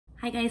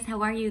Hi guys,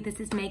 how are you? This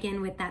is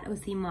Megan with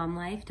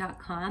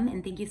thatocmomlife.com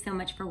and thank you so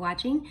much for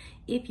watching.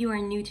 If you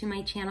are new to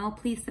my channel,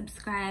 please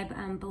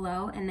subscribe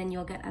below and then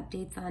you'll get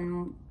updates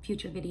on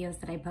future videos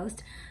that I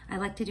post. I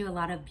like to do a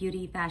lot of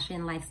beauty,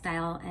 fashion,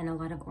 lifestyle, and a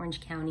lot of Orange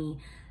County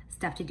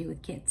stuff to do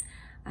with kids.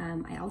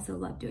 I also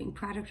love doing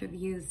product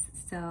reviews,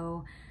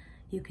 so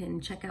you can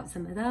check out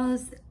some of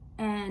those.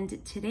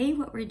 And today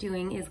what we're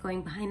doing is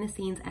going behind the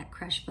scenes at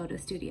Crush Photo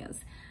Studios.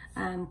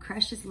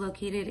 Crush is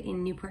located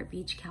in Newport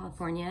Beach,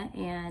 California,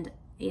 and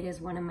it is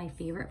one of my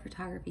favorite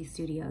photography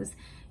studios.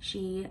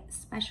 She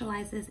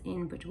specializes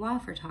in boudoir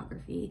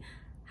photography.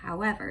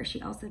 However, she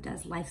also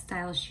does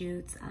lifestyle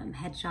shoots,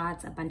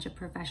 headshots, a bunch of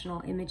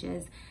professional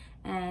images,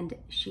 and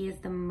she is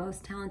the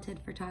most talented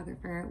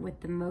photographer with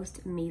the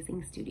most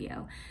amazing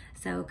studio.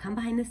 So come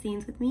behind the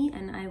scenes with me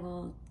and I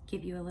will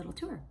give you a little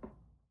tour.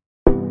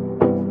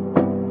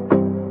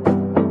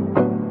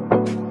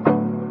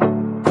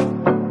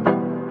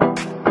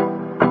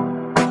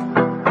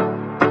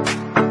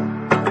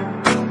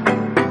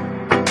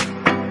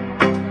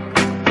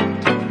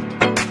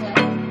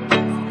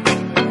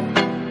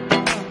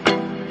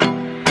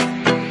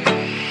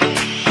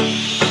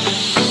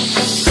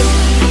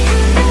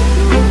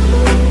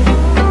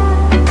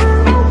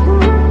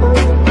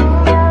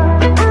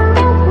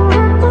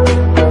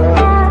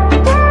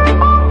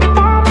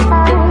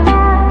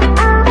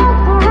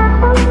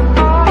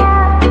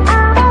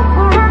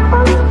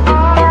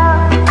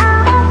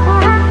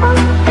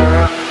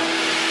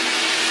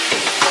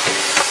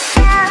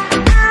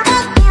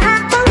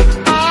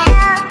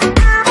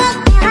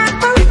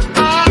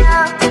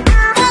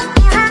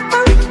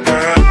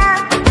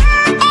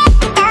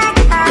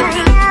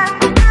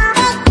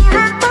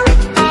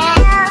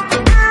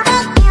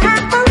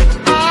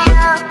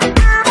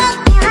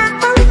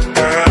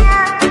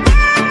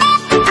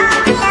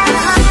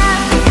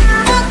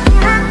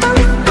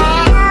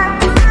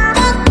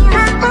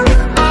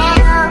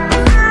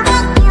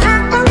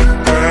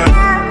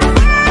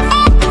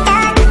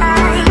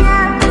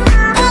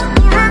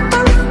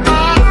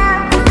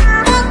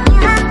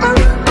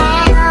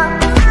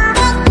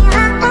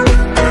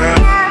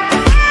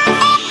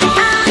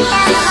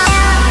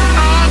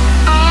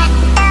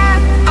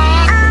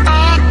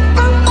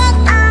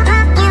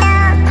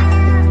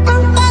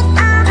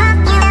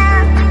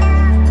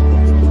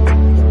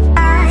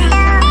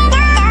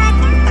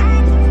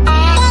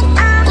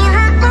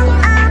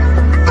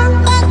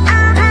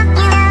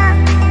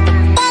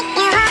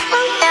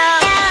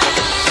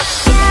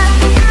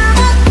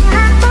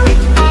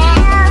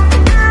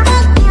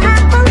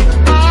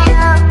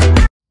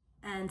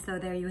 So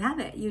there you have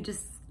it. You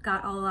just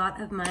got a lot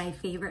of my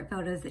favorite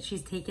photos that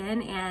she's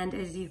taken, and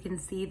as you can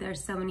see,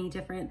 there's so many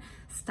different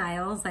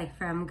styles, like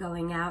from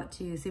going out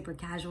to super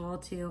casual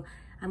to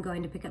I'm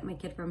going to pick up my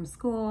kid from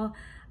school.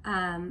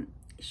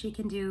 She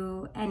can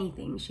do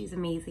anything. She's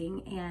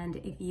amazing. And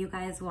if you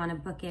guys want to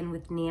book in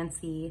with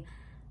Nancy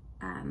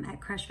at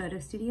Crush Photo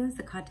Studios,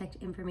 the contact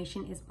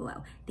information is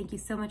below. Thank you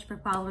so much for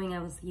following. I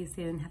will see you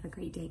soon. Have a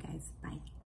great day, guys. Bye.